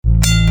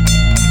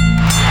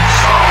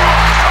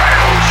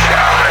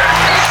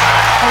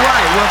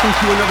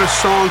welcome to another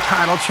song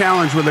title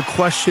challenge where the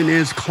question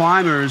is,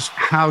 climbers,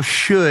 how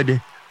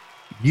should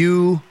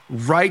you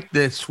write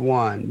this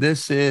one?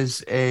 This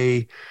is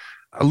a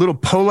little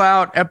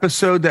pull-out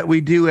episode that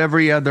we do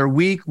every other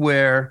week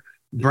where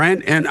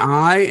Brent and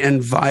I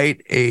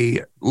invite a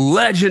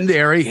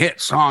legendary hit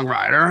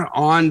songwriter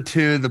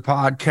onto the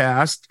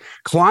podcast.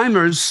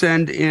 Climbers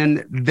send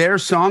in their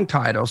song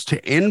titles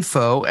to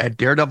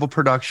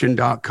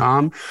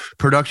info@daredevilproduction.com.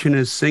 Production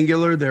is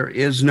singular. There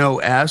is no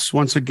S.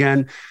 Once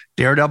again,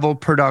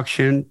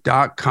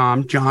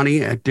 daredevilproduction.com.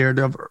 Johnny at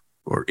Daredevil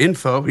or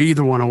info,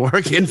 either one will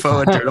work,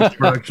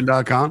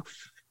 info@daredevilproduction.com.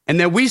 And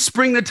then we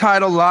spring the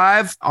title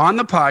live on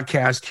the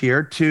podcast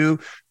here to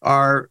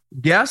our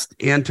guest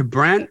and to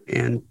Brent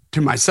and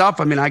to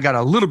myself. I mean, I got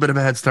a little bit of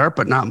a head start,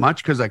 but not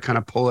much because I kind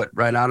of pull it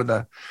right out of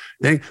the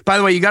thing. By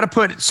the way, you got to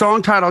put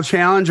song title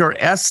challenge or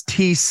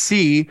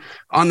STC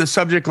on the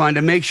subject line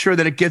to make sure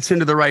that it gets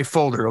into the right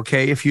folder.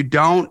 Okay. If you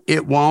don't,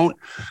 it won't.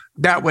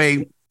 That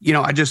way, you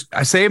know,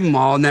 I save them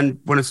all. And then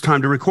when it's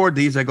time to record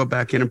these, I go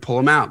back in and pull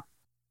them out.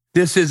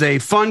 This is a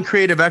fun,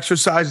 creative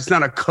exercise. It's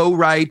not a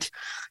co-write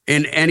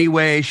in any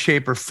way,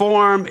 shape, or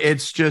form.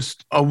 It's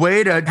just a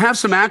way to have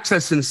some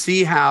access and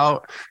see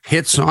how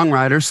hit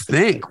songwriters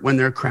think when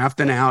they're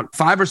crafting out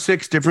 5 or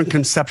 6 different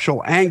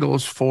conceptual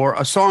angles for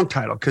a song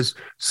title. Because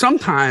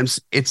sometimes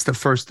it's the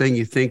first thing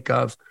you think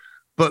of,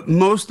 but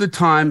most of the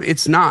time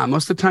it's not.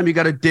 Most of the time you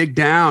got to dig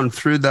down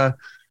through the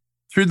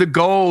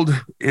gold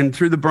and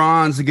through the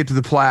bronze to get to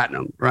the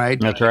platinum,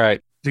 right? That's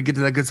right. To get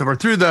to that good stuff, or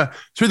through the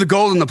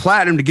gold and the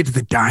platinum to get to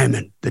the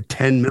diamond, the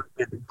 10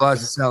 million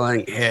plus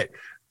selling hit.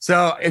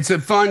 So it's a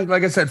fun,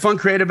 like I said, fun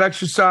creative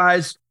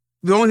exercise.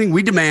 The only thing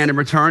we demand in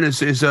return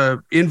is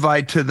a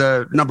invite to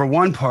the number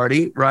one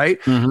party,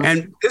 right? Mm-hmm.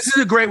 And this is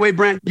a great way,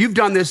 Brent. You've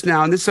done this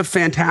now, and this is a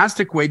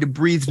fantastic way to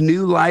breathe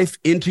new life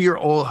into your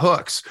old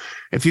hooks.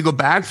 If you go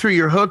back through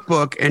your hook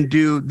book and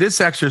do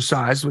this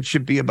exercise, which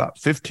should be about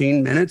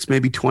 15 minutes,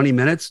 maybe 20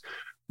 minutes,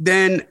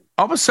 then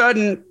all of a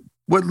sudden,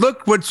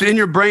 what's in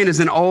your brain is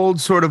an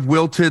old sort of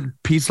wilted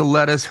piece of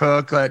lettuce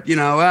hook that,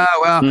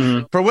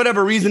 for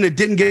whatever reason, it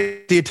didn't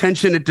get the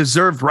attention it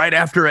deserved right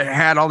after it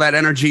had all that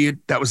energy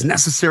that was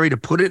necessary to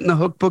put it in the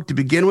hook book to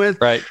begin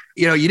with. Right.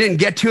 You know, you didn't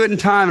get to it in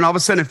time and all of a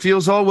sudden it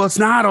feels old. Well, it's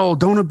not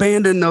old. Don't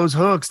abandon those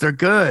hooks. They're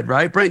good.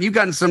 Right. Brent, you've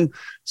gotten some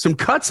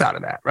cuts out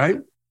of that, right?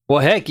 Well,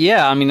 heck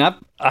yeah. I mean, I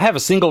have a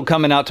single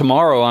coming out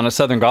tomorrow on a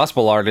Southern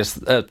gospel artist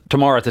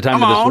tomorrow at the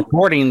time of this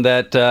recording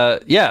that,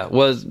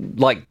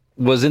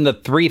 was in the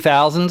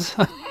 3,000s,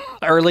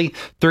 early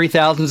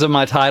 3,000s of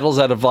my titles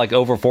out of like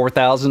over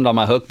 4,000 on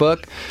my hook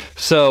book.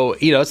 So,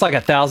 you know, it's like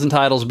 1,000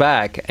 titles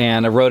back.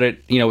 And I wrote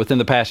it, you know, within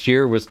the past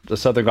year with a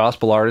Southern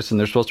gospel artist, and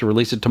they're supposed to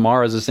release it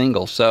tomorrow as a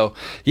single. So,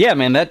 yeah,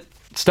 man, that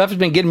stuff has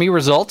been getting me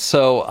results.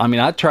 So, I mean,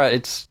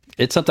 it's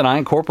something I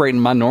incorporate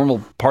in my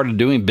normal part of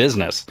doing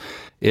business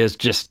is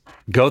just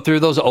go through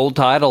those old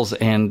titles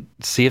and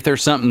see if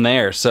there's something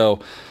there.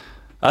 So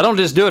I don't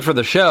just do it for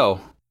the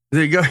show.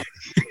 There you go.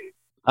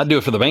 I do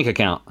it for the bank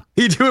account.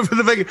 You do it for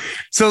the bank.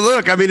 So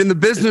look, I mean, in the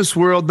business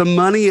world, the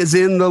money is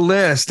in the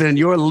list, and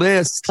your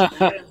list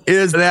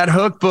is that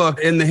hook book.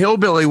 In the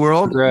hillbilly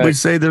world, right, we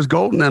say there's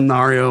gold in them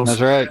Narios. That's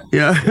right.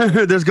 Yeah,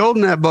 there's gold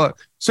in that book.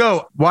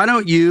 So why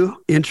don't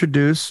you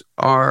introduce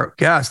our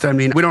guest? I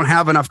mean, we don't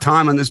have enough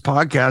time on this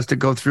podcast to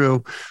go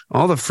through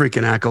all the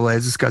freaking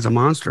accolades. This guy's a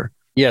monster.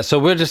 Yeah, so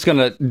we're just going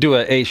to do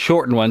a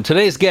shortened one.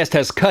 Today's guest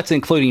has cuts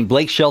including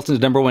Blake Shelton's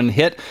 #1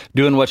 hit,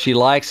 Doing What She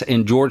Likes,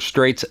 and George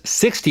Strait's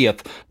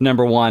 60th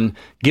 #1,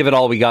 Give It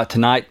All We Got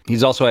Tonight.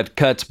 He's also had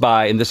cuts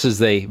by, and this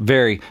is a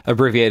very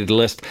abbreviated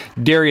list,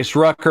 Darius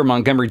Rucker,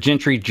 Montgomery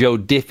Gentry, Joe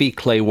Diffie,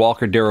 Clay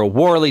Walker, Darryl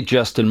Worley,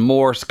 Justin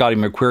Moore, Scotty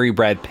McQuarrie,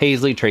 Brad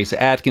Paisley, Tracy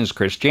Atkins,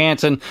 Chris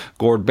Jansen,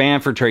 Gord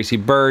Bamford, Tracy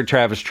Bird,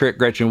 Travis Tritt,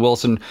 Gretchen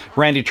Wilson,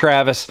 Randy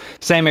Travis,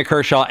 Sammy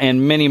Kershaw,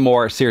 and many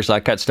more. Seriously,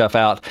 I cut stuff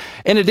out.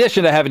 In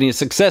addition to having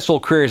a successful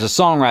career as a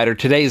songwriter,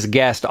 today's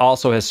guest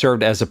also has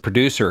served as a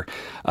producer,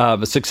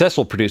 a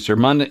successful producer.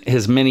 Among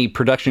his many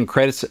production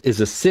credits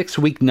is a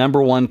 6-week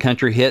 #1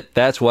 country hit,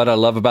 That's What I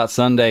Love About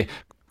Sunday,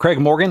 Craig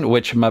Morgan,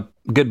 which my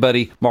good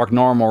buddy Mark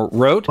Narmore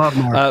wrote,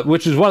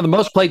 which is one of the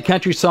most played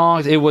country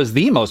songs. It was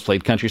the most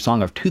played country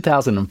song of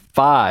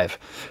 2005.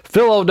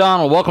 Phil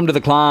O'Donnell, welcome to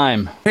The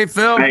Climb. Hey,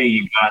 Phil. Hey,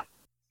 you guys.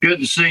 Good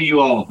to see you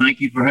all. Thank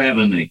you for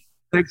having me.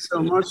 Thanks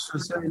so much for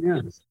saying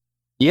yes.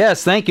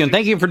 Yes, thank you. And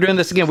thank you for doing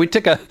this again. We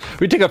took a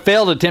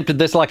failed attempt at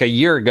this like a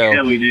year ago.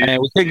 Yeah, we did.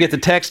 And we couldn't get the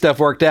tech stuff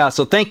worked out.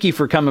 So thank you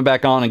for coming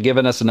back on and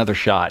giving us another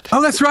shot.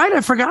 Oh, that's right. I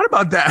forgot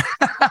about that.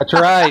 That's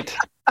right.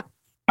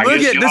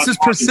 Look at this is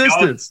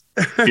persistence.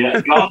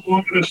 God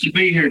wanted us to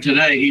be here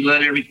today. He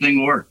let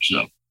everything work.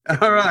 So.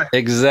 All right.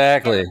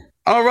 Exactly.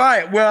 All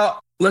right.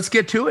 Well, let's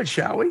get to it,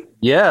 shall we?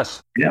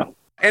 Yes. Yeah.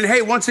 And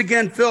hey, once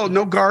again, Phil,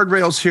 no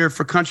guardrails here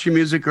for country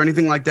music or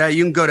anything like that.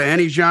 You can go to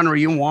any genre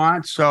you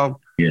want. So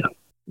yeah.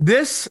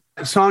 This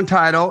song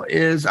title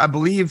is, I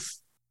believe,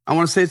 I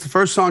want to say it's the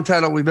first song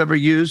title we've ever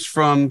used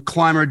from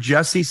climber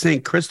Jesse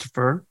St.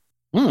 Christopher.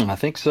 I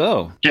think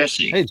so.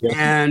 Jesse. Hey, Jesse.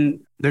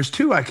 And there's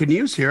two I can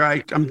use here.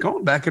 I'm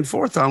going back and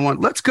forth on one.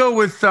 Let's go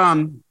with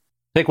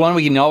Pick one.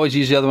 We can always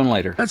use the other one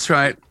later. That's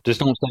right. Just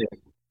don't say it.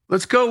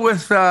 Let's go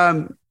with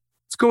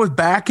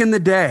Back in the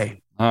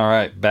Day. All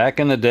right. Back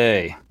in the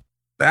Day.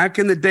 Back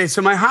in the Day.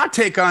 So my hot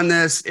take on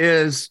this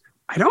is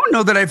I don't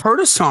know that I've heard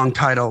a song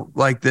title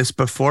like this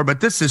before, but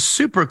this is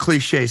super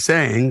cliche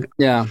saying.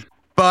 Yeah.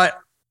 But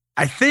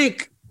I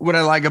think what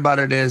I like about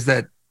it is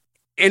that,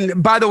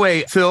 and by the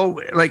way, Phil,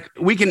 like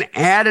we can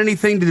add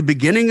anything to the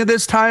beginning of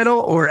this title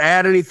or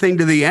add anything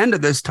to the end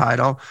of this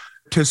title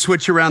to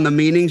switch around the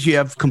meanings. You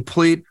have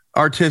complete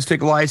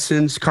artistic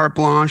license, carte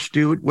blanche,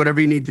 do whatever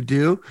you need to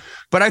do.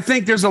 But I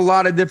think there's a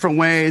lot of different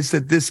ways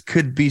that this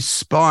could be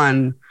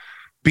spun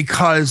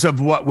because of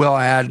what we'll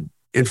add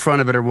in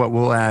front of it or what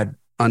we'll add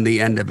on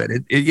the end of it.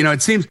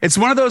 It seems it's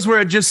one of those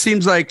where it just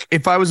seems like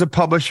if I was a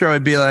publisher,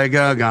 I'd be like,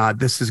 oh God,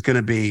 this is going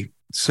to be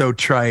so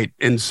trite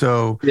and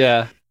so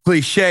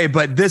cliche.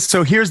 But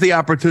so here's the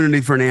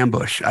opportunity for an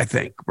ambush, I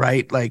think,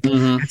 right? Like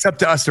it's up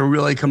to us to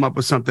really come up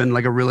with something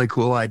like a really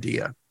cool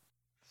idea.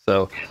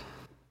 So,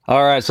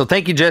 all right. So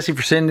thank you, Jesse,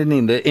 for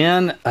sending it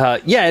in.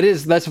 Yeah, it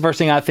is. That's the first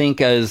thing I think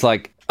is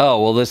like,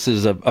 oh, well, this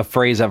is a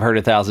phrase I've heard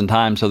 1,000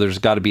 times. So there's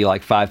got to be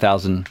like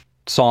 5,000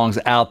 songs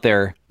out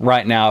there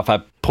right now. If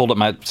I pulled up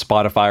my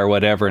Spotify or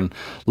whatever and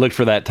looked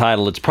for that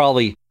title, it's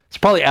probably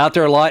out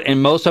there a lot.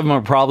 And most of them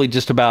are probably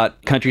just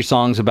about country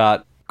songs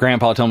about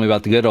Grandpa told me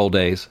about the good old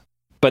days,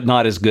 but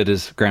not as good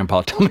as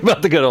Grandpa told me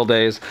about the good old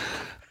days.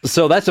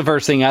 So that's the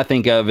first thing I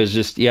think of is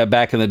just,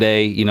 back in the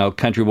day,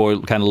 country boy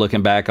kind of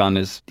looking back on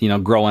his,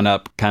 growing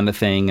up kind of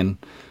thing and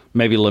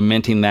maybe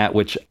lamenting that,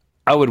 which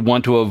I would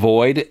want to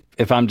avoid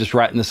if I'm just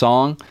writing the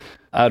song.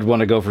 I'd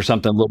want to go for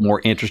something a little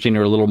more interesting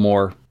or a little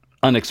more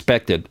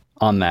unexpected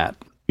on that.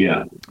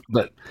 Yeah.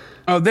 But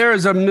there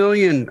is a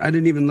million. I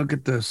didn't even look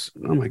at this.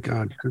 Oh my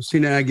God.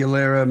 Christina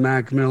Aguilera,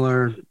 Mac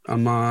Miller,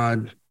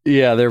 Ahmad.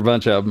 Yeah, there are a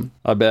bunch of them,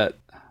 I bet.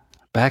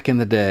 Back in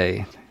the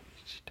day.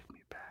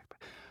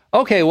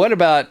 Okay, what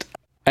about,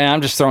 and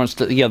I'm just throwing,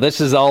 this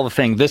is all the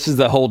thing. This is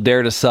the whole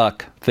dare to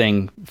suck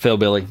thing, Phil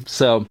Billy.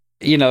 So,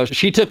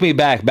 she took me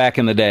back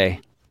in the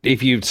day.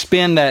 If you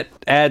spin that,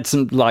 add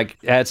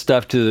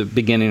stuff to the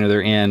beginning or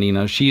their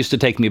end, she used to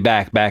take me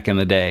back in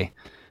the day.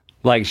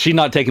 Like, she's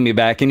not taking me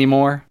back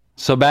anymore.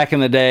 So back in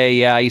the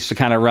day, I used to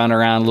kind of run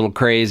around a little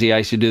crazy. I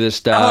used to do this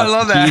stuff. Oh, I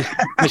love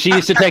that. She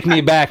used to take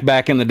me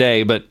back in the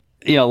day, but,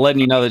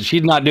 letting you know that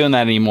she's not doing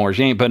that anymore.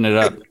 She ain't putting it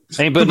up.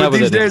 Ain't putting up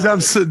with it.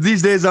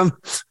 These days I'm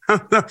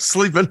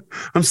sleeping.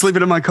 I'm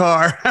sleeping in my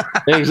car.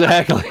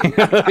 Exactly.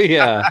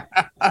 Yeah.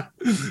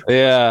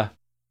 Yeah.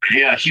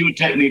 Yeah, she would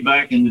take me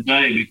back in the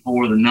day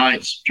before the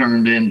nights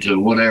turned into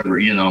whatever,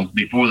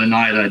 before the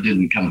night I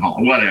didn't come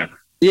home, whatever.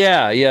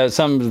 Yeah.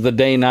 Some of the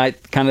day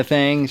night kind of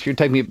thing. She would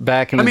take me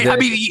back in the day. I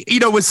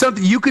mean, with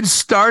something you could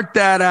start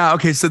that out.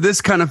 Okay, so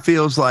this kind of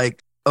feels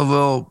like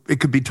it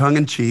could be tongue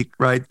in cheek,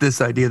 right?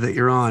 This idea that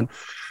you're on.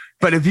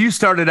 But if you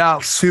started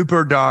out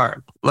super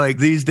dark, like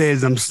these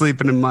days I'm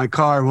sleeping in my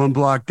car 1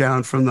 block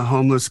down from the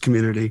homeless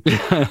community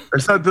or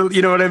something,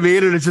 you know what I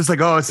mean? And it's just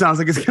like, oh, it sounds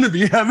like it's going to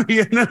be heavy.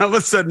 And then all of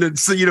a sudden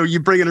it's, you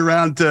bring it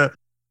around to,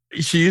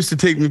 she used to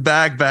take me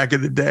back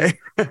in the day.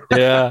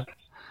 Yeah.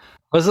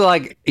 Was it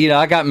like,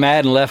 I got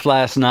mad and left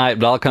last night,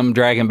 but I'll come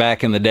dragging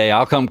back in the day.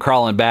 I'll come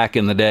crawling back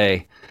in the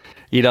day.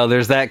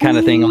 There's that kind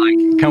of thing,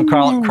 like come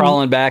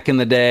crawling back in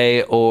the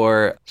day,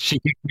 or she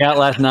kicked me out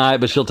last night,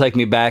 but she'll take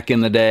me back in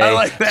the day. I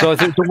like that. So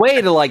it's a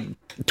way to like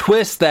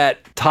twist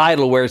that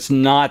title where it's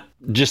not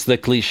just the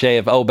cliche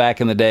of,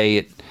 back in the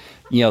day,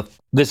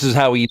 this is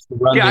how we used to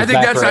run. Yeah,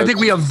 I think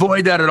we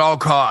avoid that at all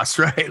costs,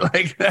 right?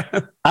 Like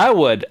that. I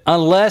would,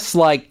 unless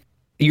like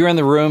you're in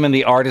the room and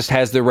the artist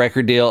has the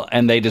record deal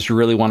and they just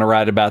really want to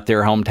write about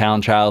their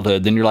hometown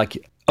childhood, then you're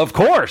like, of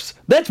course,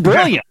 that's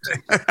brilliant,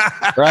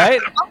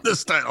 right? I love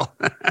this title.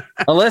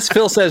 Unless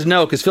Phil says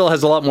no, because Phil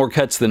has a lot more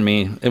cuts than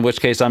me, in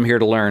which case I'm here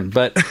to learn.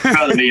 But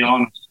to be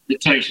honest, it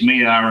takes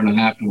me an hour and a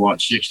half to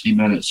watch 60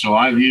 Minutes. So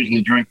I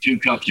usually drink 2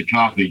 cups of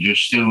coffee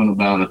just stewing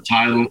about a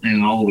title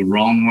and all the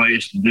wrong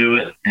ways to do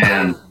it.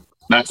 And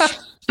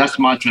that's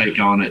my take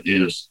on it.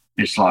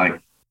 It's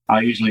like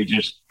I usually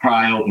just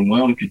pry open,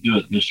 well, we could do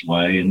it this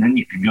way. And then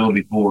you could go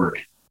before,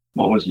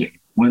 what was it?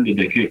 When did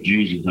they kick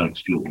Jesus out of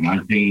school?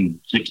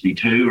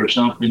 1962 or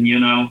something,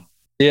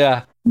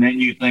 Yeah. And then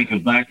you think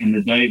of back in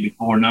the day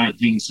before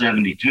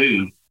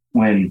 1972,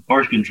 when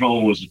birth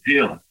control was a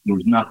pill. There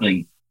was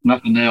nothing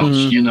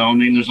else,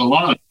 there's a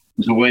lot of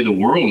the way the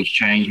world has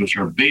changed, which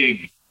are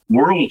big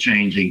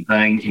world-changing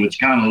things, which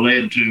kind of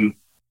led to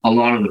a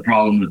lot of the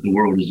problem that the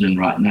world is in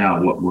right now,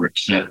 what we're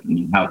accepting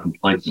and how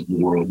complacent the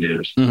world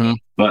is. Mm-hmm.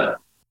 But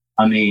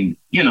I mean,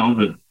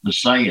 the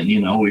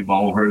saying, we've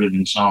all heard it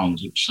in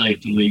songs. It's safe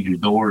to leave your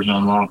doors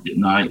unlocked at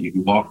night. You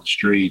can walk the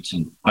streets.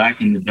 And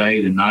back in the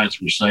day, the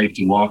nights were safe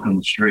to walk on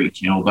the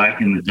streets. Back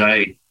in the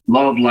day,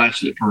 love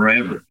lasted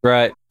forever.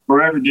 Right.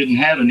 Forever didn't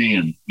have an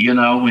end,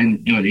 and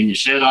you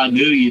said, I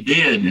do, you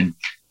did.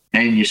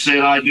 And you said,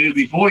 I do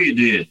before you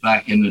did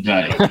back in the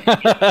day.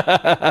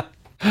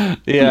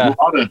 Yeah.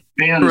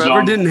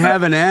 Forever didn't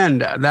have an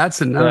end.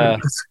 That's another.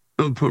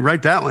 Yeah.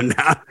 Write that one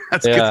down.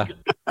 That's good.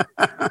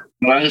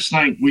 But I just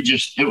think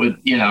it would,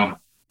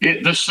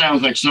 This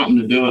sounds like something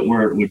to do it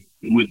where it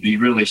would be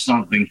really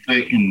something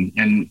thick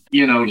and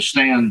to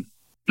stand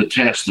the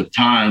test of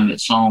time that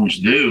songs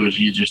do is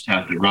you just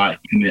have to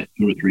commit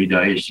 2 or 3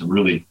 days to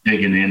really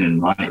digging in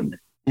and writing it.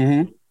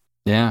 Mm-hmm.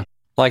 Yeah.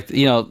 Like,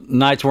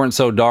 nights weren't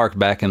so dark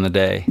back in the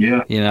day.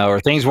 Yeah. Or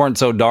things weren't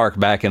so dark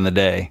back in the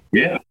day.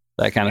 Yeah.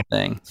 That kind of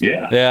thing.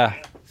 Yeah.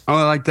 Yeah. Oh,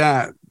 I like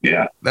that.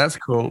 Yeah. That's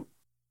cool.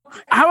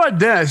 How about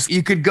this?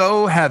 You could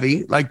go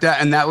heavy like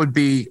that, and that would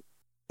be,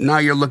 now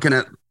you're looking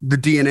at the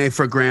DNA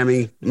for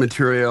Grammy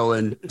material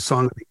and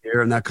Song of the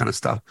Year and that kind of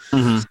stuff.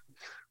 Mm-hmm.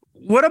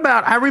 What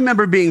about, I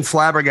remember being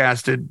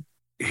flabbergasted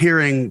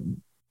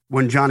hearing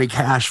when Johnny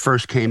Cash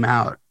first came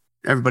out,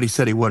 everybody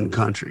said he wasn't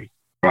country.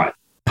 Right.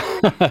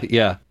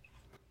 Yeah.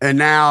 And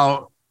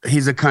now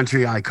he's a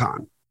country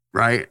icon,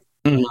 right?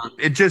 Mm-hmm.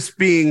 It just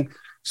being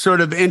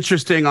sort of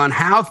interesting on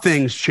how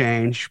things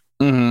change.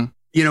 Mm-hmm.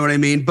 You know what I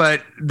mean?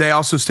 But they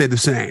also stay the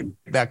same,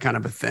 that kind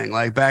of a thing.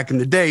 Like back in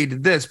the day, he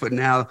did this, but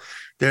now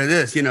they're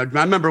this. I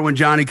remember when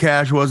Johnny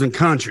Cash wasn't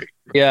country.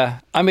 Yeah.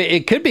 I mean,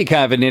 it could be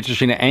kind of an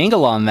interesting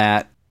angle on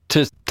that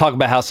to talk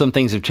about how some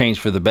things have changed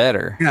for the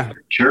better. Yeah.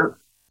 Sure.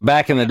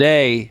 Back in the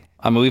day,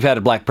 we've had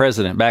a black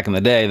president. Back in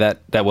the day,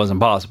 that wasn't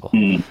possible.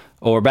 Mm.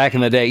 Or back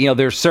in the day,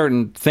 there's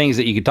certain things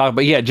that you could talk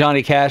about. Yeah,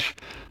 Johnny Cash,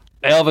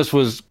 Elvis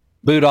was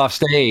booed off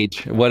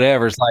stage,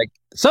 whatever. It's like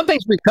some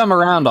things we've come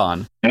around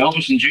on.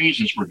 Elvis and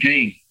Jesus were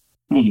king.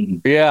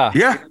 Mm. Yeah.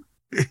 Yeah.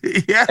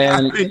 Yeah.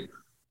 And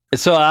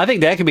so I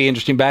think that could be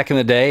interesting back in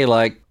the day.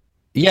 Like,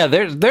 yeah,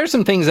 there's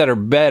some things that are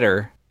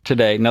better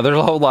today. Now, there's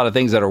a whole lot of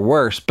things that are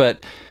worse,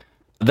 but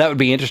that would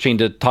be interesting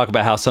to talk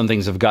about how some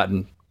things have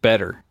gotten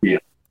better. Yeah.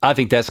 I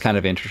think that's kind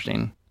of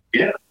interesting.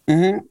 Yeah.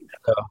 Mm-hmm.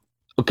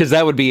 Because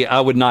I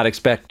would not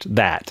expect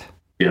that.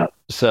 Yeah.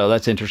 So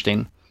that's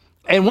interesting.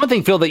 And one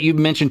thing, Phil, that you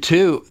mentioned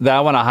too, that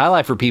I want to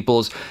highlight for people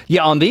is,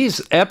 on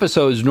these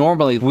episodes,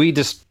 normally we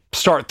just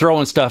start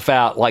throwing stuff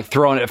out, like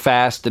throwing it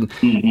fast and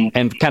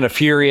and kind of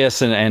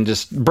furious and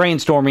just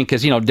brainstorming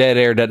because, dead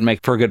air doesn't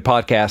make for a good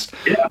podcast.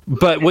 Yeah.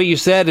 But what you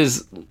said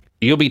is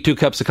you'll be 2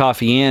 cups of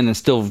coffee in and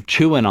still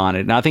chewing on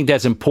it. And I think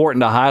that's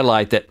important to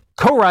highlight that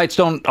co-writes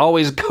don't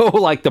always go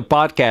like the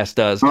podcast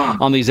does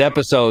on these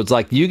episodes.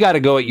 Like you got to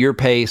go at your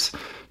pace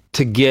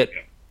to get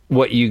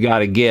what you got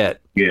to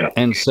get. Yeah.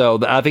 And so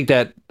I think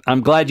that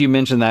I'm glad you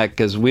mentioned that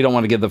because we don't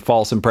want to give the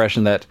false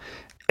impression that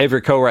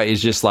every co-write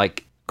is just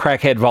like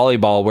crackhead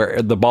volleyball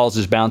where the ball's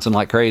just bouncing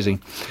like crazy.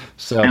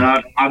 So,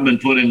 and I've been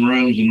put in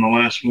rooms in the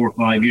last 4 or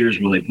 5 years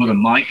where they put a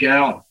mic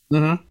out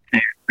and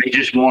they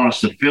just want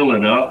us to fill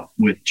it up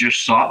with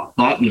just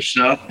thoughtless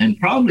stuff and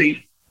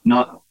probably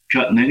not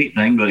cutting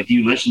anything. But if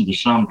you listen to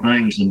some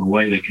things and the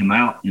way they come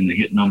out and they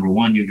hit number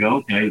one, you go,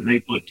 okay, they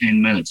put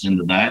 10 minutes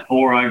into that.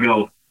 Or I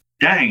go,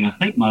 dang, I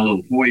think my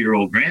little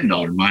 4-year-old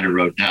granddaughter might have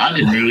wrote that. I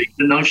didn't really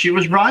even know she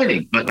was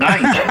writing, but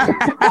dang.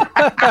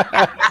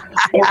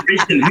 Or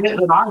recent hit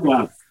that I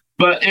got.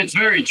 But it's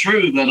very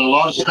true that a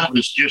lot of stuff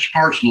is just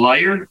first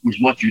layer, was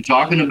what you're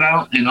talking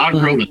about. And I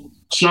wrote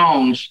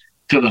songs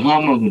to the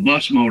hum of a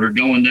bus motor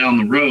going down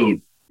the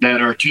road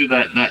that are to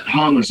that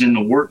hum is in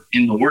the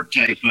work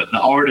tape, but the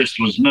artist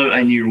was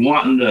and you're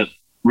wanting to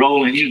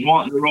roll and he's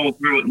wanting to roll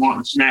through it,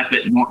 wanting to snap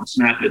it and wanting to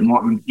snap it and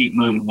wanting to keep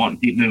moving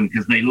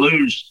because they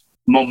lose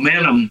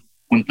momentum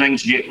when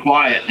things get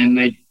quiet and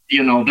they,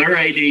 their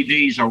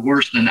ADDs are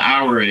worse than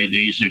our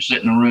ADs who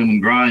sit in a room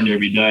and grind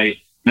every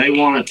day. They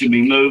want it to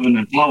be moving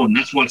and flowing.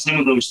 That's why some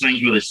of those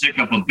things where they stick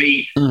up a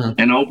beat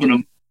and open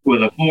them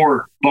with a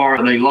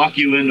 4-bar, they lock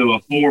you into a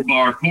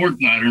 4-bar chord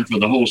pattern for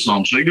the whole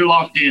song. So you're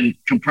locked in,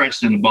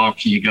 compressed in a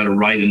box, and you got to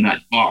write in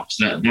that box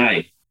that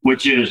day,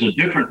 which is a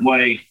different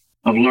way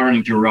of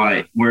learning to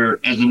write. Where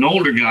as an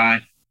older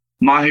guy,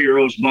 my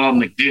heroes, Bob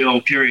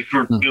McDill, Kerry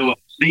Kirk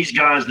Phillips, these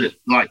guys that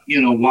like,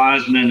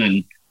 Wiseman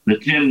and the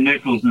Tim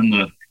Nichols and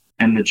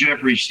the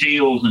Jeffrey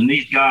Steeles and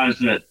these guys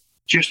that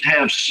just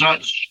have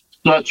such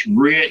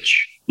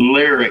rich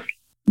lyric,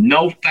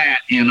 no fat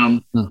in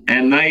them,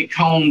 and they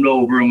combed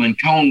over them.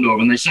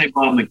 And they say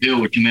Bob McDill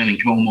would come in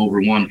and comb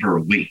over one for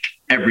a week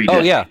every day.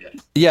 Oh, yeah.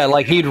 Yeah,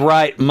 like he'd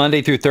write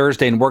Monday through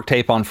Thursday and work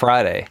tape on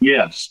Friday.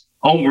 Yes,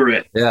 over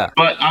it. Yeah.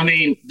 But,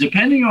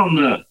 depending on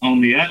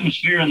the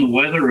atmosphere and the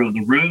weather of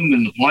the room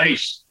and the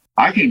place,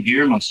 I can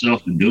gear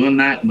myself to doing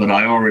that, but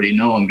I already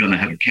know I'm going to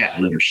have a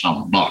cat litter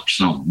box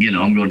song.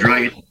 I'm going to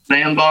drag it to the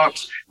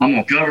sandbox. I'm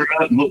going to cover it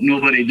up and hope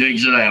nobody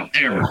digs it out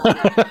ever.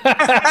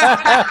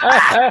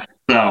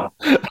 So.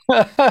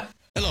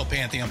 Hello,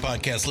 Pantheon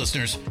podcast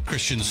listeners.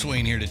 Christian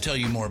Swain here to tell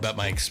you more about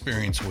my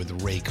experience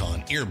with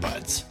Raycon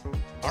earbuds.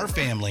 Our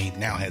family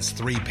now has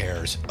 3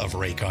 pairs of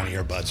Raycon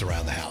earbuds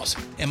around the house,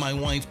 and my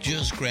wife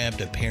just grabbed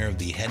a pair of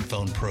the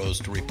Headphone Pros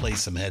to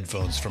replace some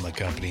headphones from a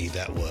company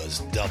that was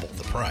double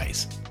the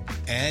price.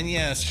 And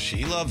yes,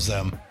 she loves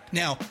them.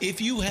 Now, if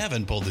you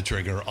haven't pulled the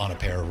trigger on a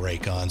pair of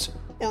Raycons,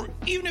 or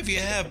even if you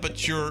have,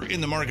 but you're in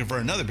the market for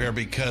another pair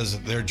because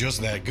they're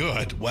just that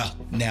good, well,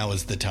 now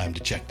is the time to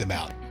check them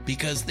out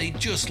because they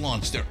just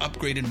launched their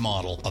upgraded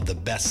model of the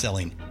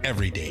best-selling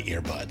everyday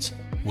earbuds.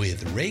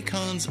 With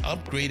Raycon's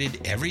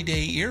upgraded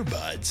everyday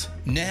earbuds,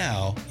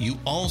 now you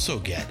also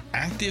get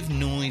active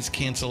noise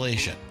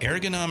cancellation,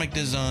 ergonomic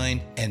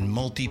design, and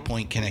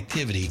multi-point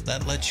connectivity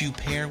that lets you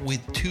pair with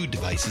 2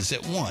 devices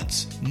at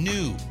once.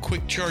 New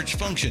quick charge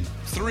function,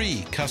 3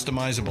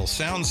 customizable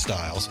sound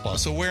styles,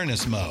 plus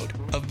awareness mode.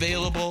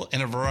 Available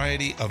in a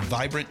variety of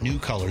vibrant new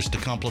colors to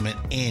complement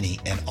any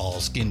and all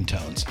skin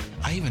tones.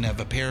 I even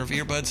have a pair of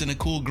earbuds in a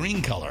cool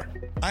green color.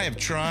 I have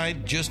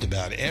tried just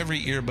about every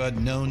earbud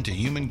known to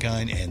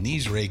humankind, and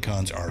these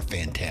Raycons are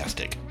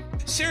fantastic.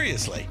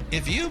 Seriously,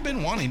 if you've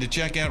been wanting to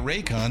check out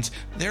Raycons,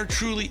 there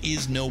truly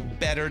is no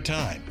better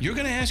time. You're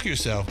going to ask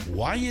yourself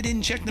why you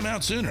didn't check them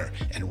out sooner,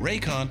 and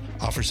Raycon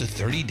offers a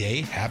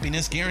 30-day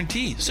happiness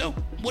guarantee. So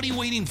what are you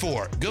waiting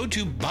for? Go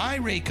to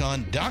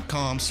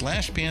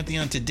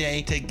buyraycon.com/Pantheon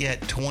today to get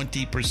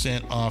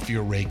 20% off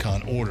your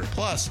Raycon order,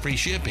 plus free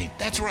shipping.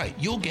 That's right,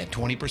 you'll get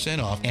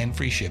 20% off and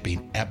free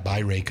shipping at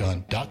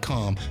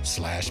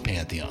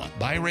buyraycon.com/Pantheon.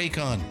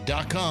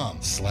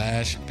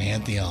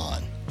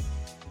 buyraycon.com/Pantheon.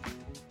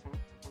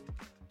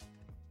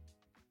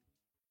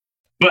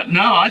 But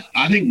no, I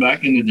think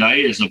back in the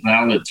day is a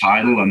valid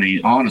title. I mean,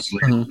 honestly,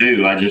 I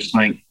do. I just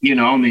think,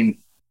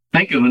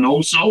 think of an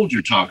old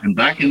soldier talking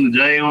back in the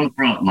day on the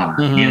front line.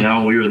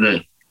 We were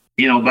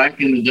back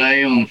in the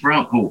day on the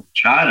front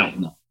porch. I don't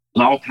know.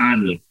 All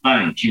kinds of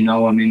things,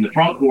 the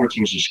front porch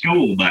was a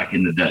school back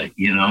in the day.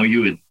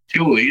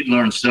 You'd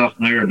learn stuff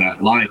there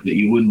about life that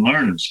you wouldn't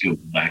learn in school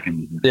back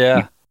in the day.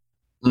 Yeah.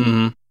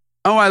 Mm-hmm.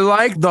 Oh, I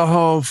like the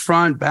whole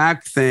front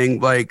back thing.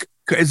 Like,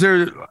 is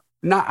there...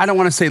 I don't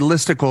want to say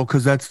listicle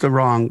because that's the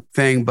wrong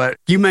thing, but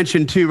you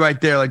mentioned too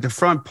right there, like the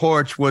front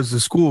porch was the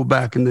school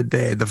back in the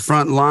day. The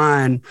front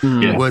line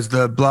was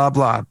the blah,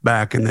 blah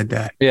back in the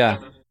day. Yeah.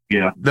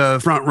 Yeah.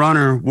 The front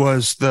runner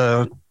was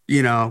but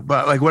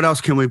like what else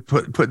can we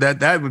put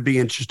that? That would be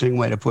an interesting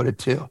way to put it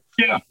too.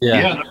 Yeah.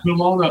 There's a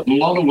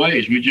lot of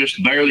ways. We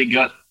just barely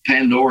got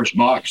Pandora's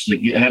box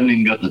that you haven't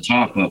even got the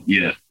top up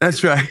yet.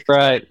 That's right.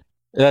 Right.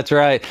 That's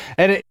right.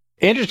 And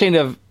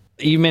interesting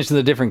you mentioned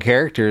the different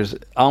characters,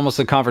 almost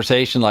a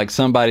conversation like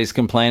somebody's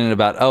complaining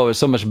about, oh, it's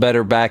so much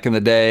better back in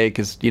the day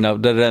because,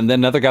 and then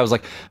another guy was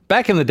like,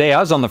 back in the day, I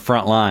was on the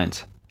front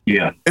lines.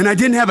 Yeah. And I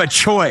didn't have a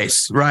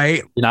choice,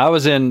 right? I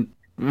was in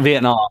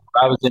Vietnam.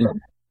 I was in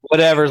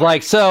whatever.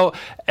 Like, so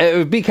it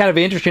would be kind of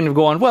interesting of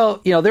going,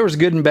 well, there was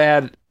good and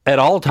bad at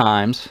all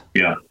times.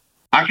 Yeah.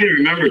 I can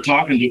remember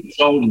talking to this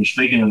old, and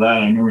speaking of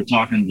that, I remember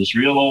talking to this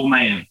real old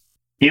man.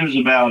 He was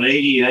about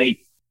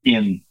 88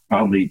 in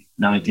probably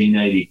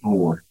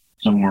 1984.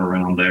 Somewhere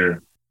around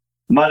there.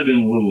 Might have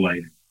been a little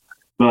later,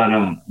 but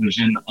it was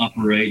in the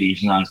upper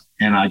 80s,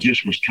 and I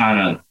just was kind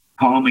of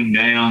calming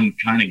down,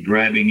 kind of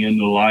grabbing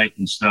into life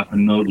and stuff,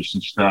 and noticing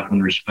stuff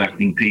and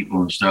respecting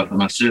people and stuff.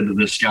 And I said to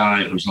this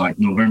guy, it was like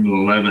November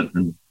 11th,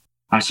 and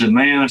I said,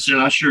 "Man," I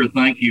sure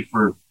thank you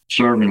for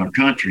serving our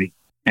country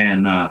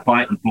and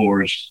fighting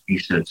for us. He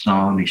said,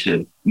 "Son,"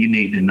 you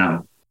need to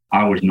know,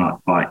 I was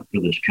not fighting for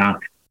this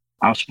country.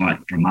 I was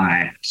fighting for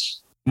my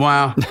ass."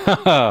 Wow.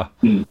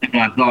 And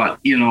I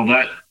thought,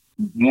 that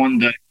one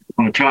day I'm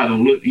going to try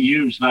to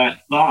use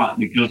that thought,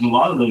 because a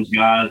lot of those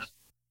guys,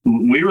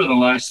 we were the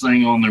last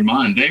thing on their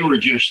mind. It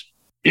was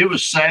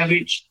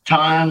savage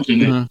times,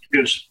 and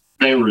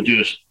they were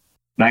just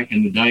back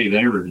in the day,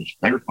 they were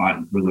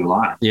fighting for their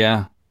life.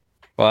 Yeah.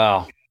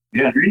 Wow.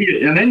 Yeah.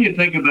 And then you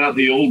think about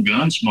the old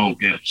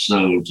Gunsmoke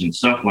episodes and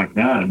stuff like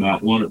that,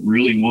 about what it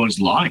really was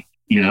like.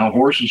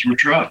 Horses were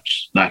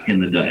trucks back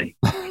in the day.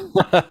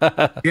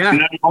 Yeah.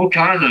 All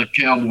kinds of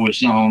cowboy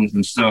songs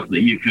and stuff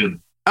that you could.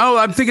 Oh,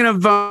 I'm thinking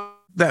of the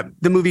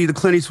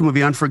Clint Eastwood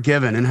movie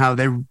Unforgiven, and how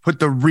they put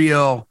the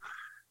real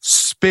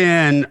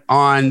spin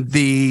on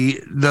the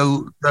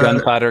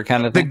gunfighter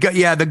kind of thing.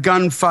 The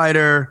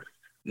gunfighter.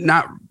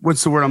 Not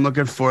what's the word I'm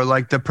looking for?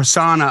 Like the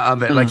persona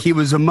of it. Like he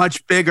was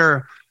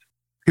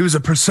he was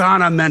a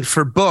persona meant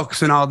for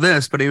books and all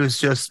this, but he was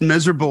just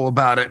miserable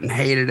about it and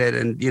hated it.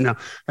 And,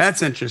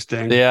 that's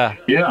interesting. Yeah.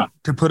 Yeah.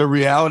 To put a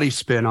reality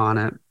spin on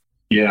it.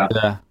 Yeah.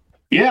 Yeah.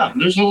 Yeah.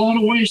 There's a lot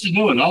of ways to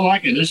do it. I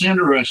like it. It's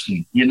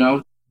interesting,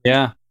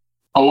 Yeah.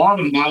 A lot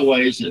of my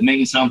ways that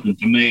mean something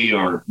to me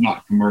are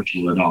not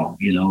commercial at all.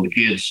 The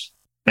kids,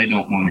 they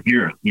don't want to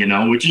hear it,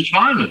 which is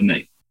fine with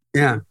me.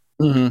 Yeah.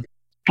 Mm-hmm.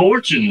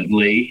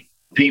 Fortunately,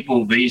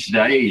 people these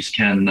days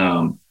can,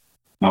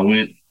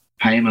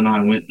 Pam and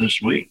I went this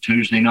week,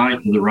 Tuesday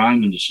night, to the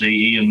Ryman to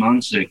see Ian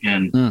Munsick,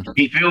 and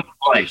he filled the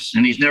place,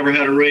 and he's never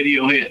had a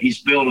radio hit.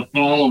 He's built a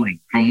following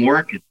from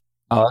working.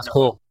 Oh, that's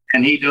cool.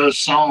 And he does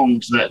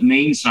songs that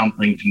mean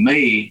something to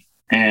me,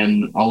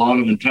 and a lot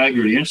of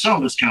integrity. And some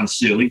of it's kind of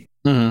silly,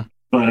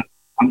 but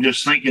I'm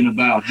just thinking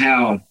about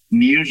how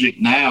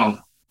music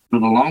now, for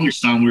the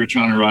longest time, we were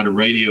trying to write a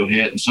radio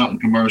hit and something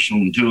commercial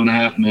in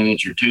 2.5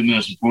 minutes or 2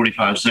 minutes and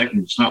 45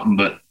 seconds or something.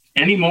 But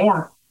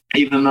anymore,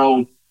 even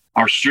though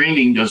our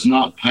streaming does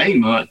not pay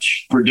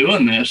much for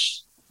doing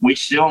this, we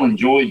still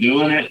enjoy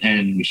doing it,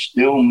 and we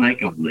still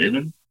make a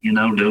living,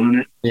 doing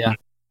it. Yeah.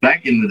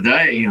 Back in the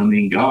day,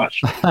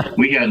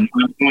 we had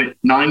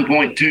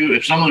 9.2.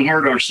 If someone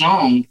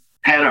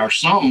had our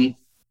song,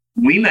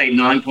 we made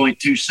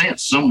 9.2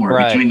 cents somewhere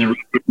between the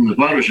record and the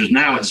publishers.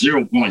 Now it's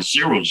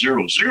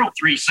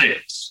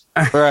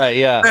 0.00036. Right.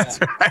 Yeah.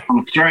 That's right.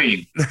 On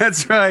trading.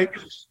 That's right.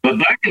 But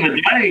back in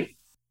the day,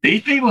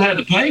 these people had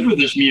to pay for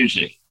this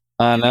music.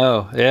 I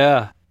know.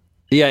 Yeah.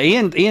 Yeah.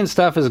 Ian's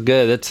stuff is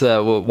good. It's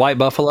White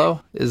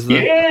Buffalo is the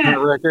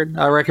record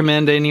I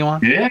recommend to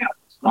anyone. Yeah.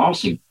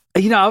 Awesome.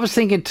 I was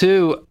thinking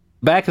too,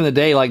 back in the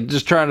day, like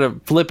just trying to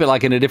flip it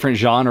like in a different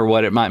genre,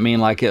 what it might mean,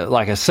 like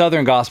a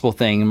Southern gospel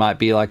thing might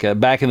be like a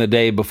back in the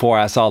day before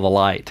I saw the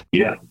light.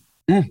 Yeah.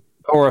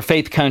 Or a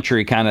faith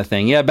country kind of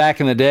thing. Yeah,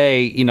 back in the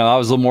day, I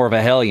was a little more of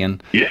a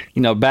hellion.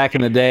 Yeah. Back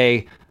in the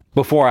day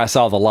before I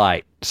saw the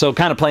light. So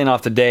kind of playing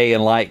off the day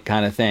and light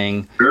kind of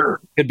thing.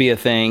 Sure. Could be a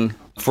thing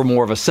for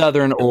more of a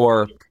Southern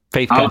or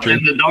faith country. I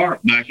was in the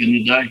dark back in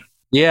the day.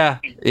 Yeah.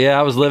 Yeah,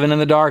 I was living in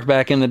the dark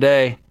back in the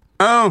day.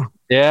 Oh.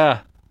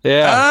 Yeah.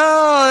 Yeah.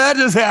 Oh, that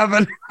just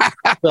happened.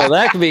 So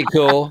that could be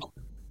cool.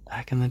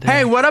 Back in the day.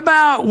 Hey, what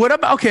about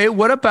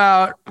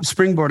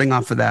springboarding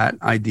off of that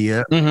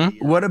idea?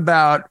 Mm-hmm. What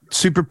about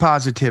super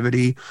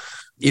positivity,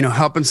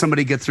 helping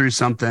somebody get through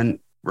something,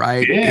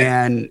 right?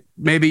 Yeah. And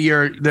maybe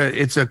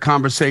it's a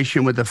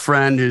conversation with a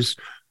friend who's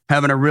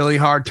having a really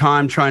hard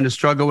time trying to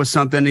struggle with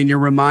something, and you're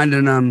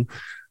reminding them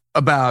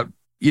about,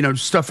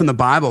 stuff in the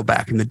Bible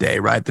back in the day,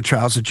 right? The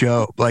trials of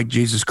Job, like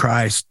Jesus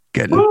Christ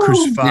getting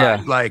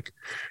crucified,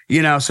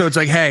 so it's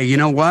like, hey, you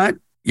know what?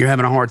 You're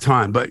having a hard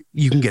time, but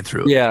you can get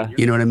through it. Yeah.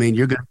 You know what I mean?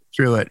 You're going to get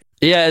through it.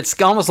 Yeah,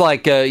 it's almost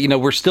like,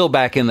 we're still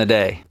back in the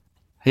day.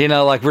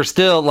 Like we're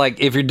still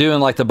like, if you're doing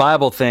like the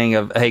Bible thing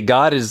of, hey,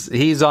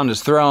 he's on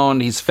his throne.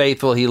 He's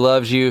faithful. He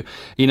loves you.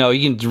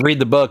 You can read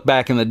the book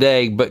back in the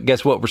day, but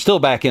guess what? We're still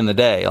back in the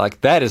day. Like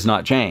that has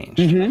not changed.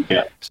 Mm-hmm.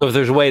 Yeah. So if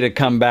there's a way to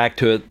come back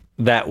to it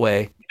that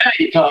way. Yeah,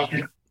 you're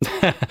talking.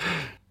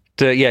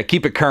 To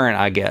keep it current,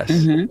 I guess.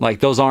 Mm-hmm. Like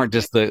those aren't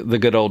just the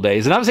good old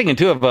days. And I was thinking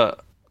too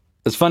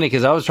it's funny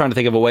because I was trying to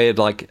think of a way of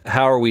like,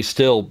 how are we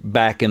still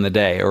back in the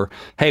day? Or,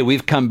 hey,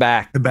 we've come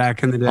back in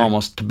the day,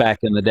 almost to back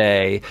in the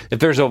day.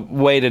 If there's a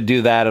way to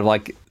do that of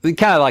like,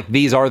 kind of like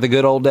these are the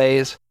good old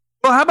days.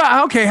 Well, how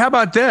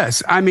about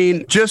this? I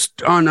mean,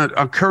 just on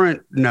a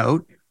current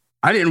note,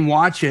 I didn't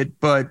watch it,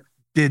 but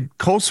did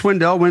Cole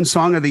Swindell win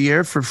Song of the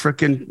Year for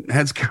frickin'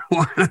 Heads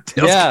Carolina?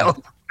 Yeah.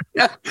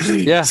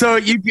 Yeah. So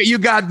you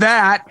got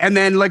that, and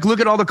then like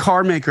look at all the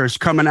car makers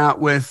coming out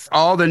with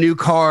all the new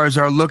cars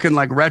are looking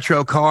like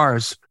retro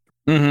cars.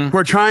 Mm-hmm.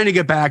 We're trying to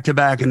get back to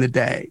back in the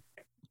day.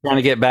 Trying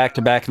to get back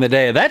to back in the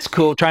day. That's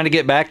cool. Trying to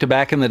get back to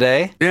back in the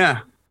day.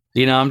 Yeah.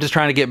 I'm just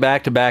trying to get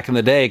back to back in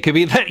the day. It could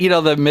be that,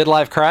 the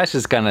midlife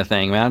crisis kind of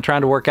thing, man. I'm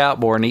trying to work out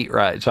more and eat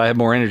right, so I have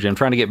more energy. I'm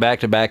trying to get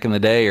back in the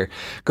day, or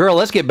girl,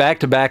 let's get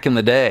back in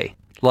the day.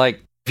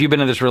 Like if you've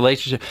been in this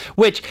relationship,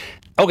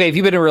 if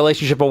you've been in a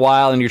relationship a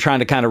while and you're trying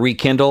to kind of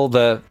rekindle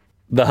the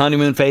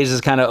honeymoon phase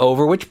is kind of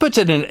over, which puts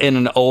it in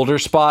an older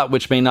spot,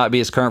 which may not be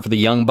as current for the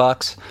young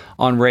bucks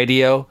on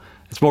radio.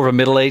 It's more of a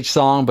middle-aged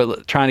song,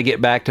 but trying to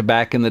get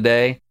back in the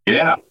day.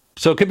 Yeah.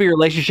 So it could be a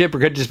relationship, or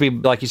it could just be,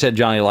 like you said,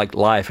 Johnny, like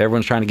life.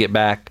 Everyone's trying to get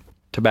back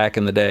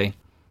in the day.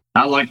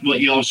 I like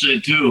what y'all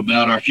said, too,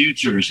 about our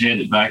future is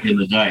headed back in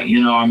the day.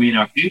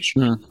 Our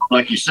future,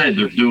 like you said,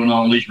 they're doing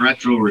all these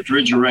retro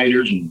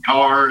refrigerators and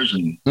cars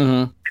and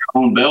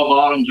on bell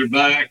bottoms are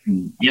back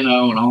and, and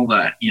all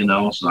that,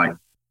 it's like,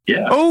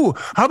 yeah. Oh,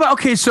 how about,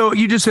 okay, so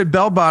you just said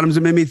bell bottoms.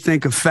 It made me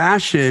think of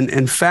fashion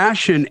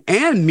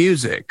and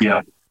music.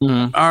 Yeah.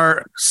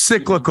 Are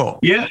cyclical.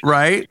 Yeah.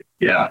 Right?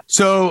 Yeah.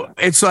 So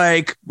it's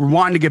like we're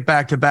wanting to get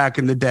back to back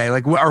in the day.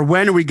 Like, or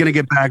when are we going to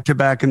get back to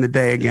back in the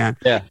day again?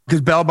 Yeah.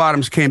 Because bell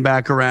bottoms came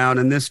back around,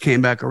 and this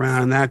came back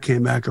around, and that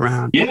came back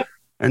around. Yeah.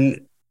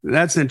 And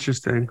that's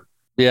interesting.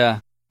 Yeah.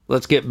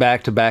 Let's get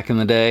back in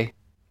the day.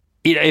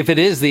 If it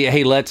is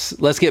hey,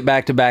 let's get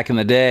back in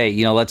the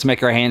day, let's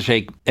make our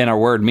handshake and our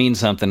word mean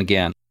something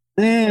again.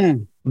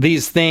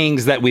 These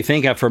things that we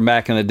think of from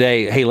back in the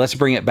day, hey, let's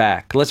bring it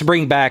back. Let's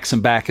bring back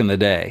some back in the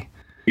day.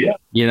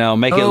 Yeah.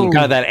 Make it kind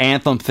of that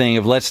anthem thing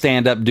of let's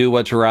stand up, do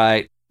what's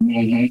right.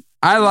 Mm-hmm.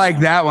 I like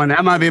that one.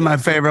 That might be my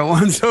favorite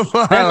one so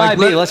far. That might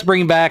be. Let's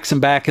bring back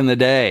some back in the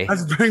day.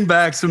 Let's bring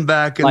back some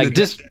back in the day.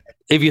 Just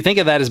if you think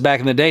of that as back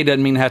in the day,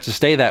 doesn't mean it has to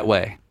stay that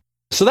way.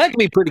 So that can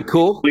be pretty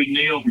cool. We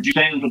kneel for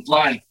standing the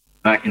flag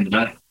back in the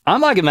day.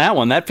 I'm liking that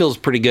one. That feels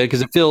pretty good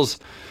because it feels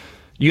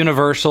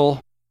universal.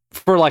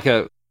 For like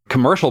a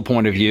commercial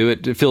point of view,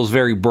 it feels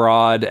very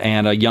broad,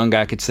 and a young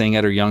guy could sing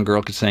it or a young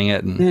girl could sing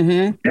it,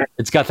 and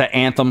it's got the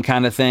anthem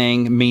kind of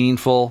thing,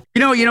 meaningful.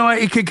 You know what?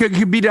 It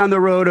could be down the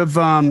road of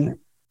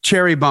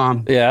Cherry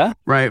Bomb. Yeah.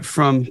 Right,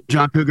 from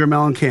John Cougar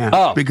Mellencamp.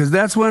 Oh. Because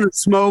that's when a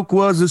smoke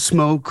was a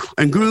smoke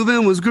and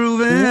grooving was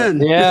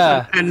grooving.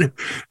 Yeah. And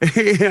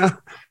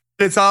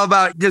it's all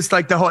about just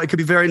like it could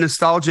be very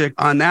nostalgic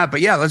on that.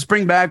 But yeah, let's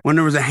bring back when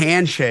there was a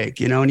handshake,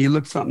 and you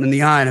looked something in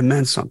the eye and it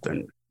meant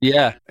something.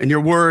 Yeah. And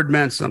your word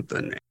meant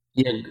something.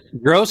 Yeah.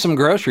 Grow some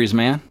groceries,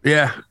 man.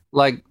 Yeah.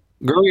 Like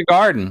grow your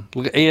garden.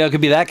 It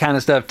could be that kind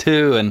of stuff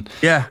too. And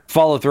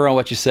follow through on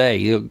what you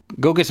say.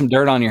 Go get some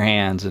dirt on your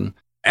hands. And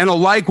a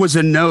like was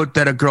a note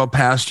that a girl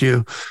passed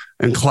you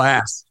in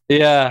class.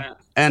 Yeah.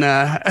 and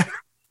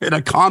and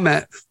a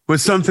comment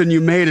was something you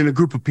made in a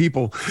group of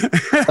people.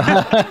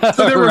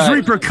 So there was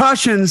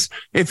repercussions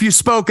if you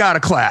spoke out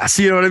of class.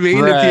 You know what I mean?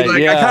 Right, If you,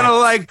 like, yeah. I kind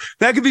of like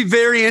that could be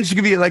very interesting.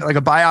 It could be like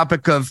a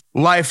biopic of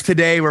life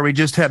today, where we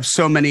just have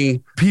so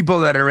many people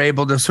that are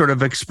able to sort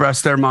of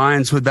express their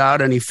minds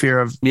without any fear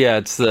of,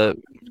 it's the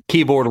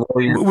keyboard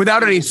warrior.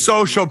 without any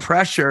social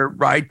pressure,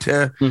 right?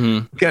 To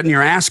getting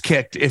your ass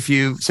kicked if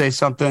you say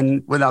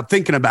something without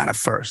thinking about it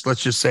first.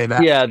 Let's just say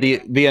that. Yeah,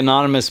 the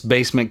anonymous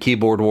basement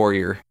keyboard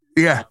warrior.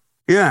 Yeah.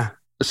 Yeah.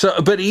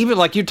 So, but even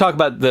like you talk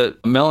about the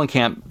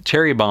Mellencamp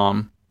Cherry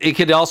Bomb, it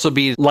could also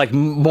be like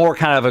more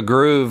kind of a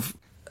groove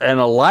and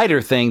a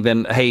lighter thing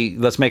than, hey,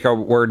 let's make our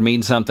word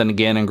mean something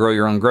again and grow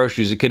your own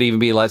groceries. It could even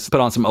be, let's put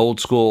on some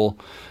old school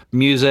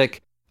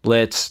music.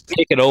 Let's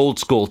take it old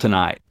school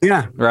tonight.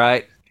 Yeah.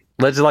 Right?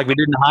 Let's, like we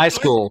did in high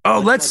school. Oh,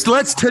 let's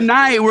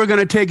tonight we're going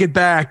to take it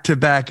back to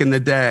back in the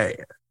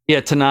day. Yeah,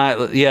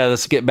 tonight. Yeah,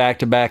 let's get back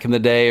to back in the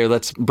day, or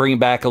let's bring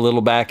back a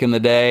little back in the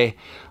day.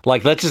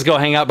 Like, let's just go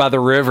hang out by the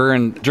river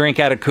and drink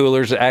out of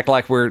coolers, act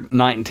like we're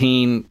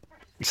 19,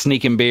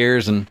 sneaking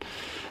beers and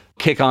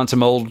kick on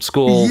some old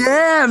school.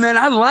 Yeah, man,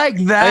 I like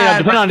that.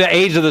 Depending on the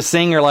age of the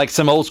singer, like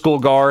some old school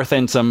Garth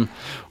and some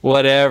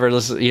whatever,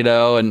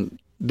 and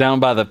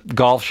down by the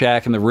golf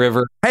shack and the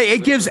river. Hey,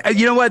 it gives,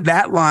 you know what,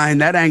 that line,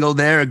 that angle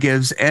there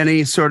gives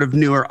any sort of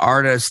newer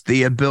artist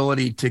the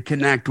ability to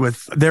connect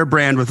with their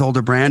brand with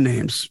older brand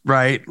names,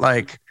 right?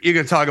 Like, you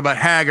can talk about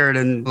Haggard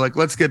and like,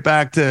 let's get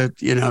back to,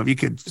 you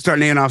could start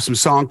naming off some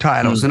song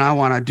titles and I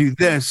want to do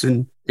this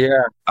and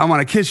I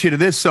want to kiss you to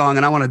this song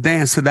and I want to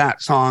dance to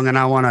that song and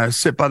I want to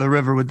sit by the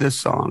river with this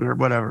song or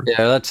whatever.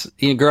 Yeah,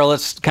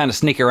 let's kind of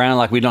sneak around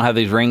like we don't have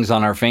these rings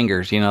on our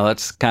fingers.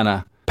 Let's kind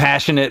of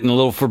passionate and a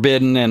little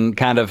forbidden and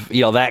kind of,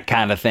 that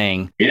kind of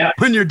thing. Yeah.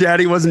 When your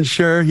daddy wasn't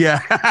sure. Yeah.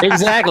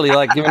 Exactly.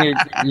 Like,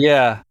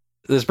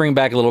 let's bring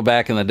back a little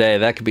back in the day.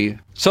 That could be.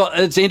 So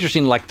it's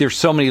interesting. Like, there's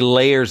so many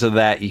layers of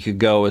that you could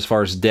go as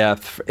far as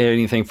depth,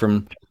 anything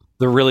from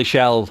the really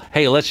shallow,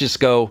 hey, let's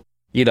just go,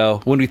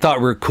 when we thought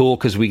we were cool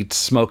because we'd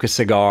smoke a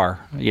cigar,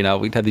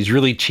 we'd have these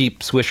really cheap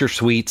Swisher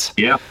Sweets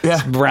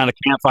around a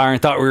campfire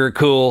and thought we were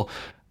cool.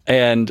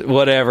 And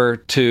whatever,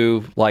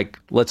 to like,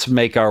 let's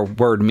make our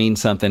word mean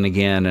something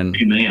again. And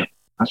Amen.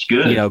 That's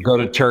good. Go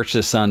to church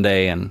this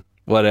Sunday and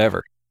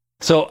whatever.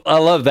 So I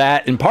love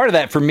that. And part of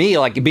that for me,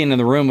 like being in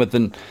the room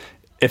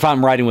if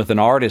I'm writing with an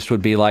artist,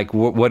 would be like,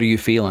 what are you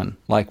feeling?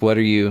 Like, what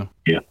are you?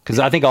 Yeah. Because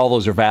I think all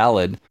those are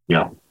valid.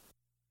 Yeah.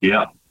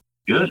 Yeah.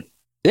 Good.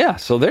 Yeah.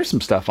 So there's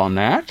some stuff on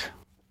that.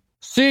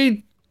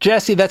 See,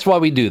 Jesse, that's why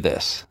we do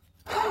this.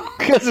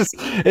 Because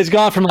it's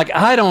gone from like,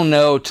 I don't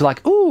know, to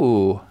like,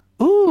 ooh.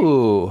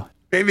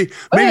 Maybe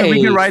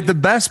we can write the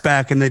best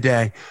back in the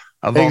day.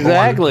 Of all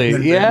exactly.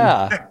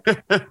 Yeah.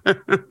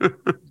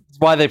 That's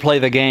why they play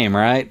the game,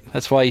 right?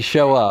 That's why you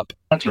show up.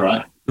 That's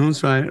right.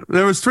 That's right.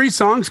 There was 3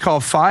 songs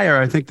called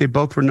Fire. I think they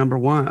both were number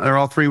one, or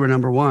all 3 were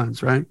number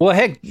ones, right? Well,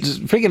 heck,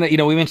 speaking of,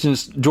 we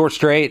mentioned George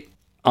Strait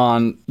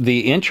on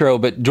the intro,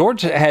 but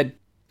George had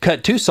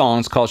cut 2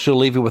 songs called "She'll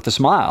Leave You with a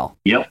Smile."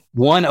 Yep.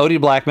 One,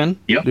 Odie Blackman.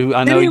 Yep. Who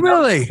I know Did he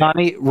really?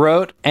 Johnny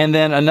wrote, and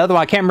then another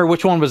one. I can't remember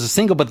which one was a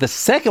single, but the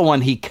second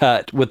one he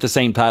cut with the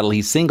same title.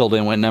 He singled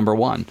and went number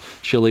 1.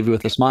 "She'll Leave You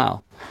with a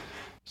Smile."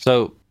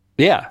 So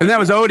yeah, and that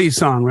was Odie's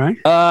song, right?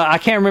 I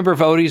can't remember if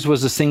Odie's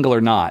was a single or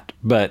not,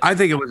 but I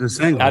think it was a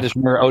single. I just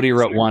remember Odie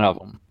wrote one of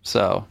them.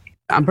 So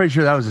I'm pretty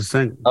sure that was a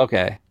single.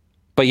 Okay,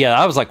 but yeah,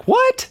 I was like,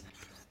 what?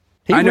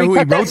 I know who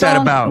he wrote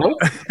that about. Nope.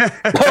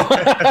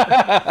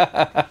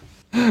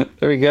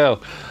 There we go.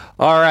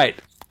 All right.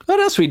 What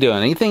else are we doing?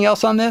 Anything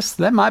else on this?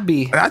 That might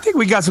be. I think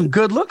we got some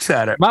good looks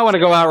at it. Might want to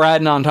go out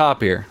riding on top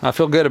here. I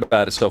feel good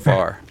about it so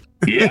far.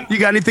 Yeah. You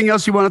got anything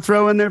else you want to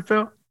throw in there,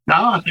 Phil? No,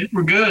 I think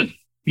we're good.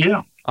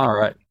 Yeah. All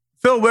right.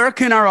 Phil, where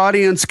can our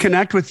audience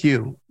connect with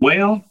you?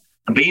 Well,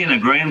 being a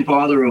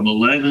grandfather of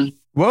 11.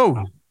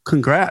 Whoa.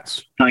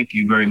 Congrats. Thank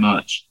you very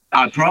much.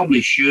 I probably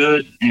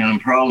should, and I'm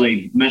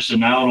probably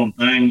missing out on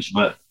things,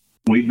 but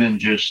we've been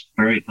just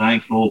very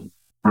thankful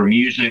for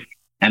music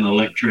and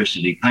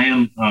electricity.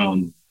 Pam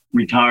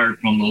retired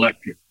from the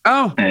electric.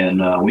 Oh.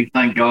 And we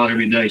thank God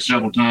every day,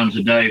 several times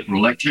a day, for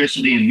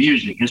electricity and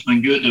music. It's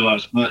been good to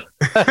us, but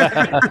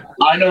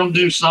I don't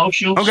do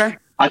socials. Okay.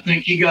 I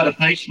think you got a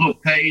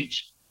Facebook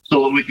page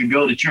so that we can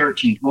go to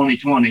church in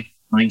 2020.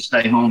 I can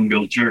stay home and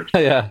go to church.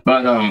 Yeah.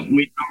 But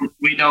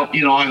we don't,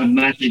 I have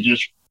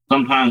messages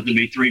sometimes to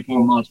be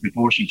 3-4 months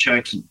before she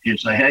checks it. She'll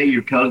say, hey,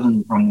 your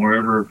cousin from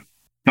wherever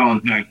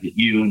contacted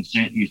you and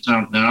sent you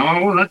something.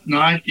 Oh, well, that's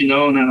nice, and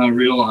then I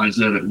realized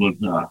that it was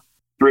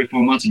 3 or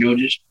 4 months ago.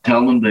 Just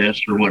tell them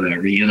this or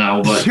whatever,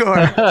 but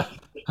Sure.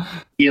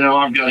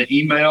 I've got an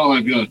email,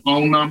 I've got a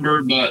phone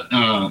number, but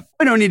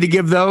we don't need to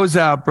give those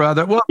out,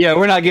 brother. Well, yeah,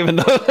 we're not giving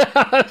those.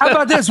 How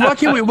about this? What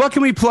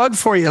can we plug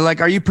for you?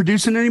 Like, are you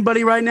producing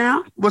anybody right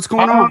now? What's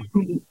going on?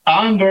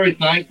 I'm very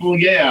thankful.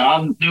 Yeah,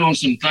 I'm doing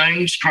some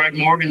things. Craig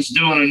Morgan's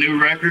doing a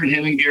new record.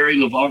 Him and Gary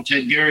LaVox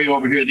had Gary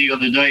over here the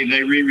other day.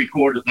 They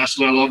re-recorded. That's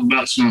what I love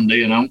about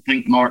Sunday, and I don't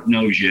think Mark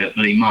knows yet,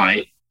 but he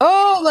might.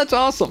 Oh, that's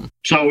awesome.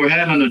 So we're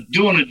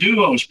doing a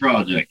duos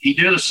project. He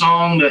did a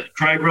song that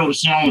Craig wrote a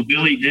song with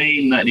Billy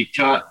Dean that he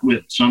cut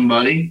with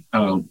somebody,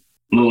 a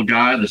little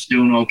guy that's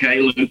doing okay.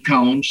 Luke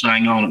Combs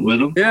sang on it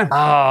with him. Yeah.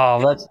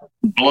 Oh, that's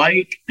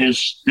Blake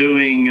is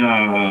doing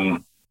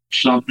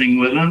something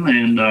with him,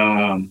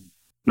 and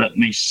let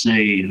me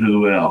see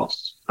who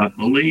else. I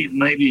believe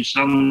maybe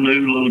some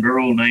new little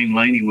girl named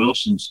Lainey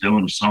Wilson's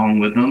doing a song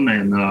with him,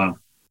 and I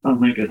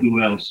think of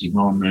who else is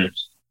on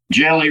this.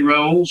 Jelly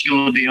Roll's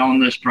going to be on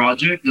this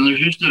project, and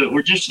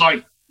we're just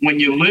like, when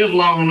you live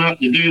long enough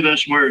to do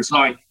this, where it's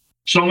like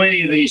so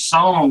many of these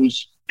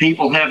songs,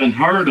 people haven't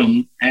heard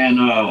them. And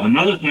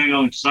another thing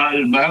I'm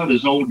excited about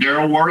is old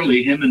Daryl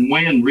Worley, him and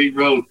Wynn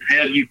rewrote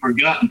Have You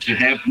Forgotten to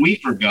Have We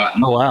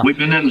Forgotten. Oh, wow. We've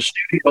been in the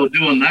studio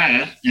doing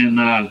that, and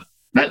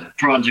that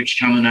project's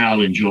coming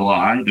out in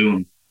July,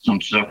 doing some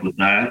stuff with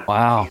that.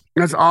 wow.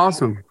 That's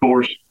awesome. Of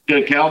course,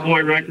 the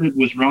Cowboy record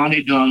with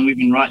Ronnie Dunn, we've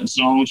been writing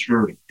songs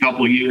for a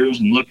couple of years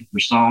and looking for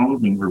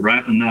songs, and we're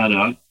wrapping that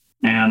up.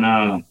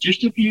 And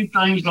just a few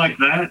things like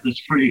that.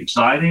 That's pretty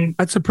exciting.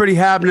 That's a pretty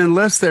happening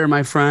list there,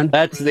 my friend.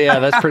 That's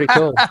pretty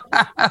cool.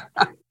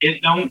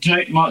 It don't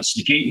take much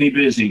to keep me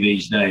busy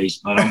these days,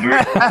 but I'm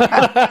very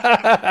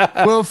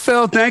Well,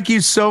 Phil, thank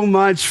you so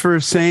much for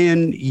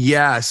saying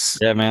yes.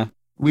 Yeah, man.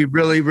 We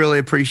really, really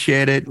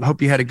appreciate it.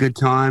 Hope you had a good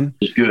time.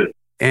 It's good.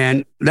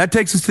 And that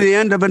takes us to the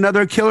end of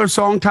another Killer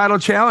Song Title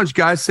Challenge.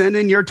 Guys, send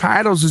in your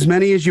titles, as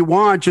many as you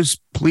want. Just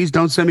please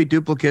don't send me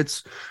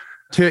duplicates,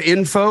 to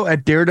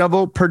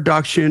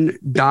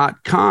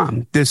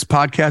info@daredevilproduction.com. This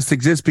podcast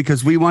exists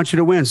because we want you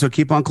to win, so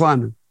keep on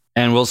climbing.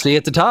 And we'll see you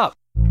at the top.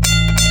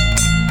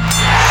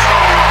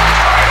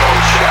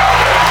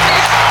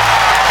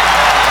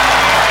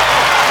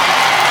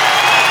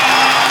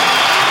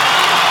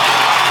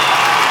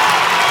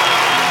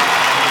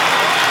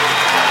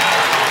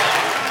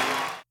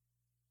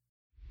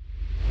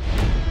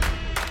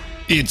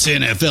 It's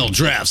NFL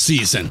draft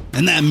season,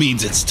 and that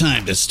means it's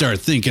time to start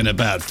thinking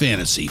about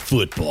fantasy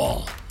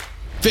football.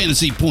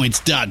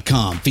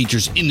 FantasyPoints.com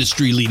features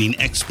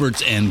industry-leading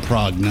experts and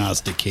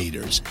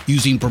prognosticators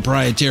using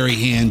proprietary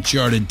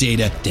hand-charted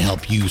data to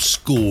help you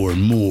score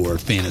more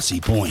fantasy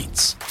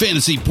points.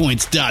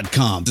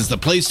 FantasyPoints.com is the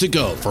place to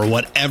go for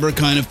whatever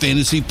kind of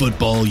fantasy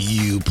football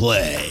you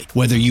play.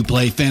 Whether you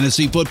play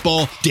fantasy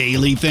football,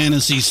 daily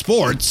fantasy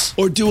sports,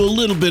 or do a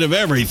little bit of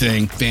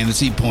everything,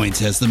 Fantasy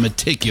Points has the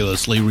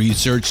meticulously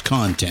researched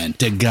content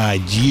to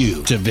guide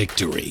you to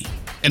victory.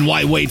 And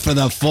why wait for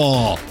the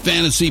fall?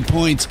 Fantasy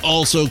Points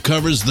also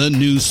covers the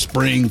new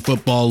spring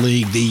football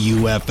league, the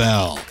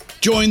UFL.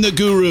 Join the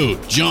guru,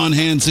 John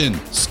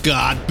Hansen,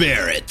 Scott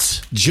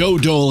Barrett, Joe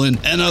Dolan,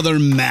 and other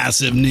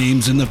massive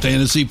names in the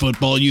fantasy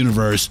football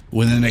universe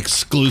with an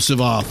exclusive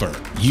offer.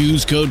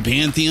 Use code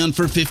Pantheon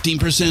for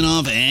 15%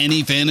 off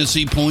any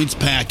Fantasy Points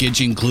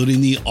package, including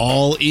the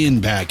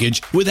all-in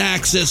package, with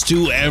access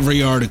to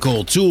every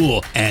article,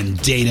 tool, and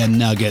data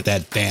nugget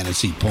that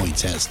Fantasy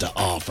Points has to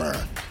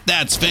offer.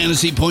 That's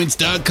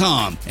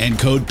FantasyPoints.com and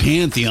code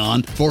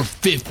Pantheon for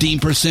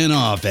 15%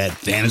 off at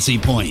Fantasy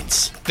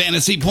Points.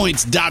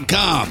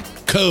 FantasyPoints.com,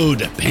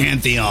 code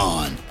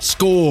Pantheon.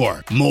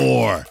 Score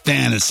more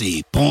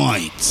fantasy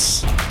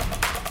points.